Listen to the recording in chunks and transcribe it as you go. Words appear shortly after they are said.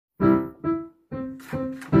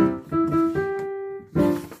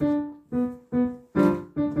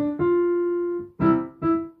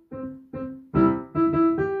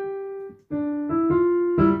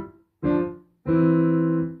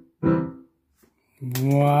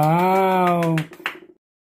Wow.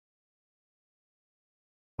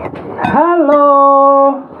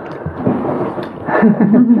 Hello.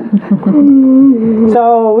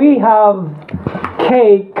 So we have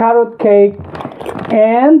cake, carrot cake,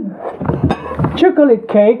 and chocolate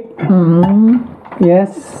cake.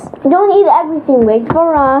 Yes. Don't eat everything. Wait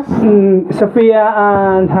for us. Sophia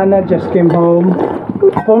and Hannah just came home.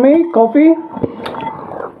 For me, coffee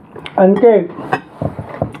and cake.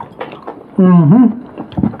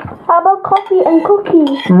 How about coffee and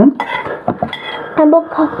cookies? How about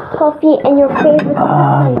coffee and your favorite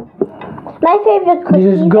cookie? My favorite cookie.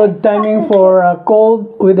 This is good timing for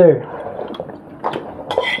cold weather.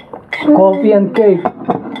 Coffee and cake.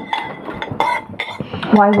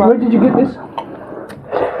 Where did you get this?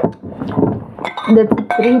 The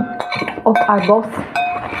treat of our boss.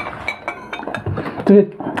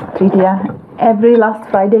 Treat. Yeah. Every last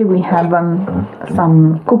Friday we have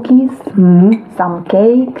some cookies, some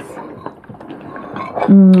cakes,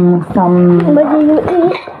 some. What do you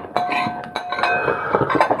eat?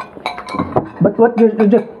 But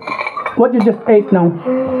what you just ate now?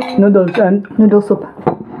 Noodles and Noodle soup.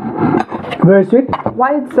 very sweet.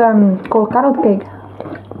 Why it's called carrot cake?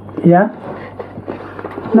 Yeah.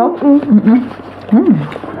 No?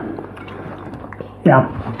 Yeah.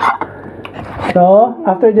 So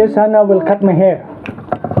after this, Hannah will cut my hair.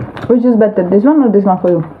 Which is better, this one or this one for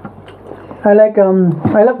you? I like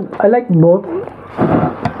both.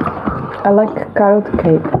 I like carrot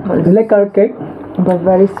cake. You like carrot cake? But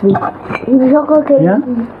very sweet. Chocolate cake. Yeah.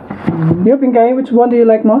 You, Pinky, which one do you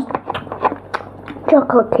like most?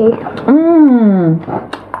 Chocolate cake.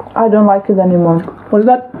 I don't like it anymore. What's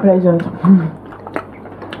that? Raisins.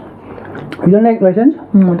 You don't like raisins?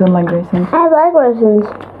 I don't like raisins. I like raisins.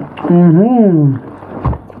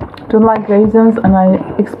 Don't like raisins, and I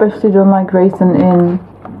especially don't like raisin in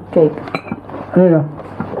cake. Yeah.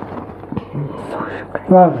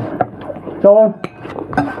 Wow. So,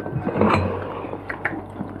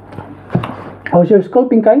 how's your school,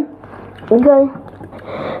 Pinky? Good.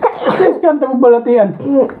 Kanta mo balatian.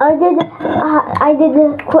 I did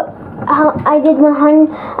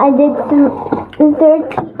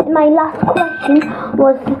 30. My last question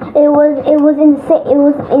was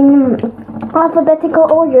in alphabetical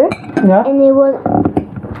order. Yeah. And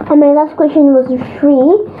my last question was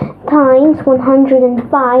 3 times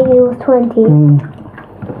 105. It was 20.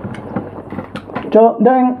 So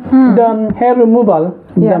the hair removal,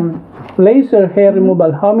 the laser hair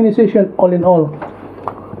removal, how many sessions all in all?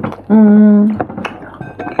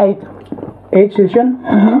 8. 8 sessions.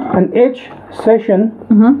 And each session,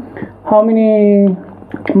 how many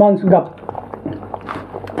months gap?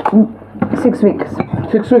 6 weeks.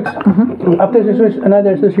 6 weeks. After 6 weeks,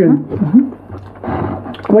 another session.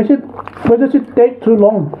 Why does it take too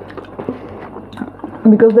long?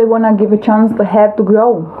 Because they wanna give a chance the hair to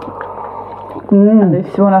grow. And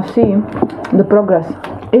if you wanna see the progress.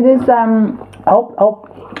 It is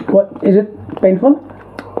What is it painful?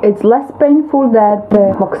 it's less painful than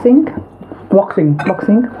waxing.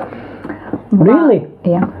 Waxing. Really?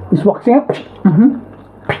 Yeah. It's waxing up.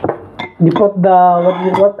 You put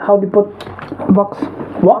how do you put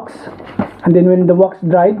wax, and then when the wax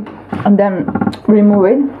dried, And then remove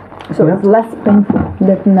it. So it's less painful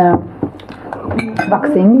than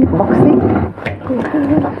waxing.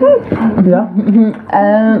 yeah.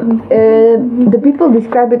 The people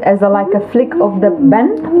describe it as like a flick of the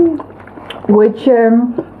band, which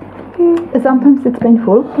sometimes it's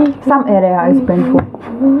painful. Some area is painful.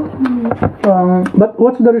 But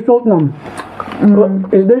what's the result now?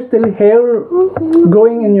 Is there still hair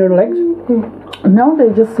growing in your legs? No, they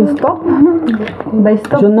just stop. They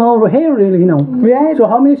stop. So no hair really now. Yeah. So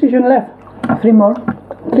how many sessions left? 3 more.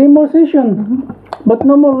 3 more sessions. But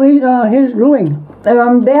no more hairs growing. They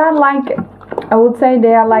are like, I would say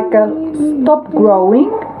they are like a stop growing.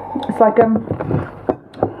 It's like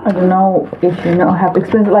I don't know if you know have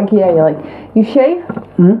experience like like you shave,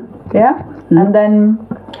 and then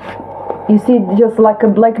you see just like a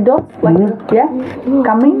black dot,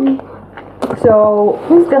 coming. So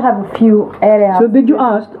we still have a few areas. So did you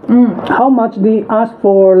ask how much they ask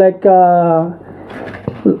for like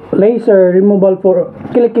laser removal for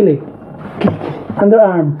kilikili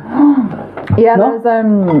underarm? Yeah, No?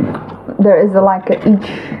 there is like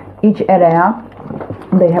each area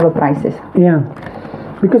they have a prices. Yeah,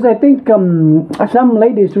 because I think some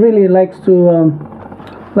ladies really likes to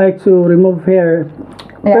remove hair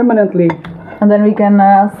permanently. And then we can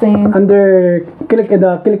sing. Under the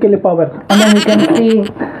kilikili power. And then we can see.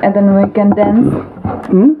 And then we can dance.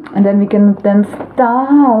 And then we can dance.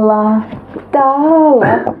 Tala,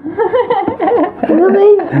 tala.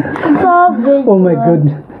 Really? Stop. Savage. Oh my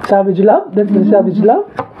goodness. Savage love? That's the savage love?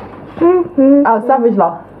 Oh, savage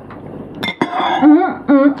love.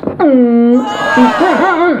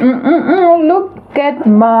 Look at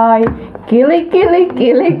my killy.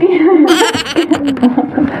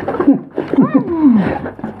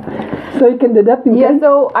 So you can do that? Yeah,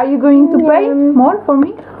 so are you going to pay more for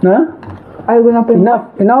me? Huh? Are you gonna pay more? Enough.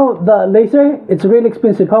 You know, the laser, it's really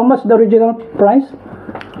expensive. How much the original price?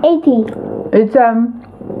 80. It's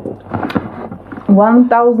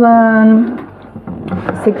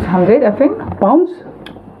 1,600, I think. Pounds?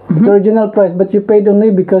 The original price, but you paid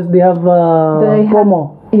only because they have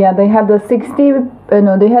promo. Yeah, they had the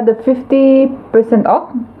 50%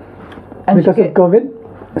 off. And Because of COVID.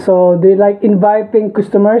 So they like inviting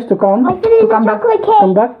customers to come. I finished the come back. chocolate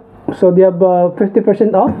Come cake. back. So they have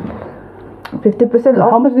 50% off. 50% How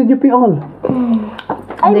off. much did you pay all?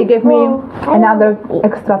 And they gave me another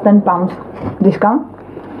extra 10 pounds discount.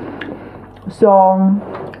 So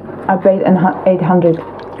I paid 800.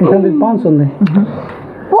 800 pounds only.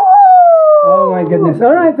 Woo! Oh my goodness.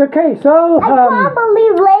 Alright, okay. So, I can't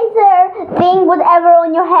believe laser thing whatever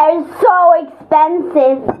on your hair is so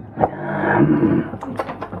expensive.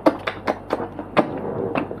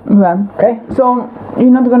 Yeah. okay. So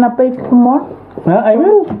you're not gonna pay for more? I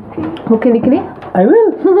will. For killy? I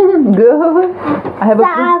will. Good. I have a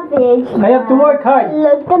Savage. I have to work hard.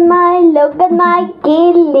 Look at my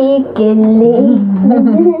gilly.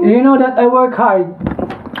 You know that I work hard.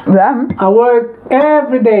 yeah. I work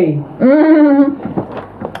every day.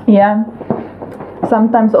 Yeah.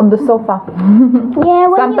 Sometimes on the sofa. Yeah,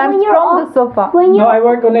 Sometimes when you're from off, the sofa. when you No, I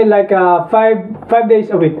work only like 5 days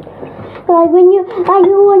a week. when you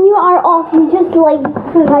are off, you just like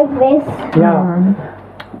this. Yeah.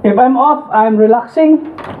 If I'm off, I'm relaxing.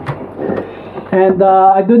 And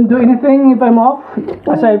I don't do anything if I'm off,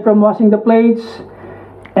 aside from washing the plates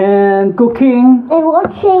and cooking. And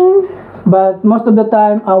watching. But most of the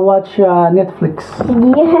time, I watch Netflix.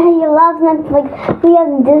 Yeah, you love Netflix. We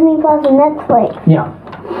have Disney Plus and Netflix. Yeah.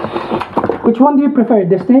 Which one do you prefer,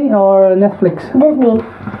 Disney or Netflix? Disney.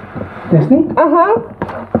 Disney?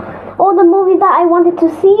 All the movies that I wanted to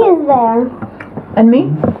see is there. And me?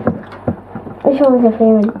 Which one was your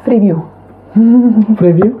favorite? Preview.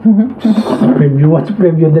 Preview? Preview? What's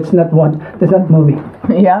preview? That's not one. That's not movie.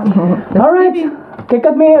 Yeah. Alright. Okay,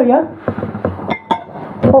 cut me here, yeah?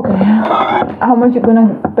 Okay. How much you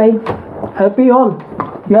gonna pay? I'll pay all.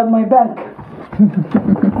 You have my bank.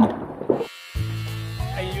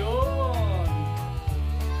 Ayun.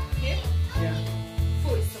 Yeah.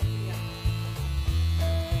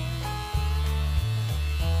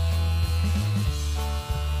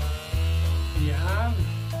 Yan.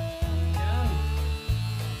 Yan.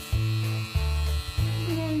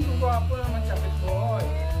 Gwapo naman sa boy.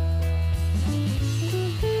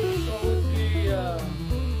 So would be as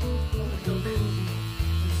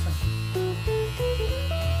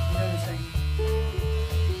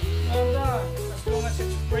long as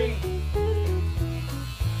it's free.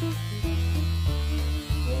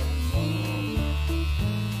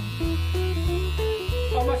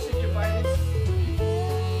 How much did you buy this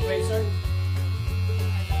razor?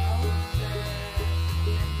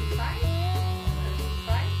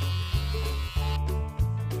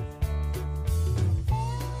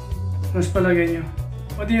 Mas palagay nyo.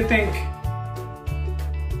 What do you think?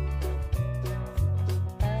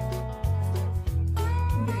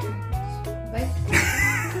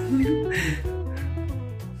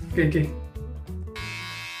 Okay.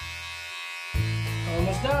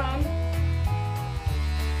 Almost done.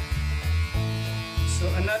 So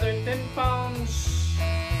another 10 pounds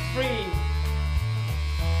free.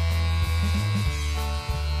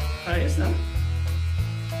 Ayos na.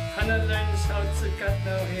 Hannah learns how to cut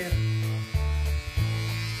the hair.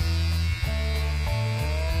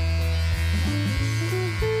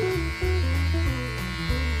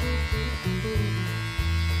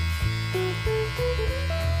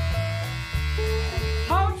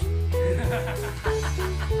 Ouch!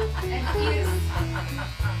 And ears. I'm gonna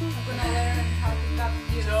learn how to cut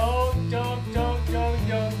ears.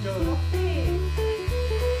 Joke.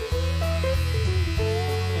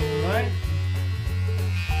 Alright.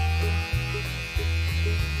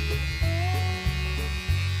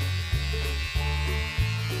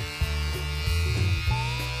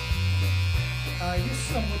 Ayos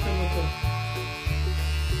ang buto-buto.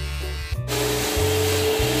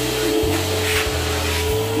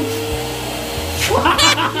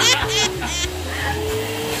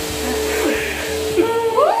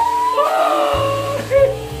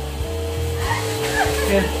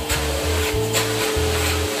 Yeah.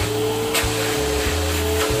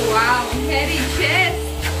 Wow, hairy chest.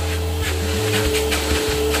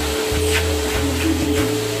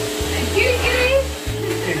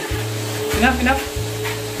 Enough, enough.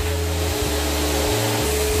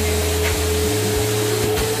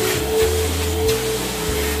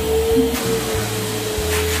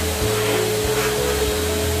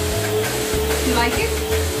 You like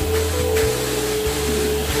it?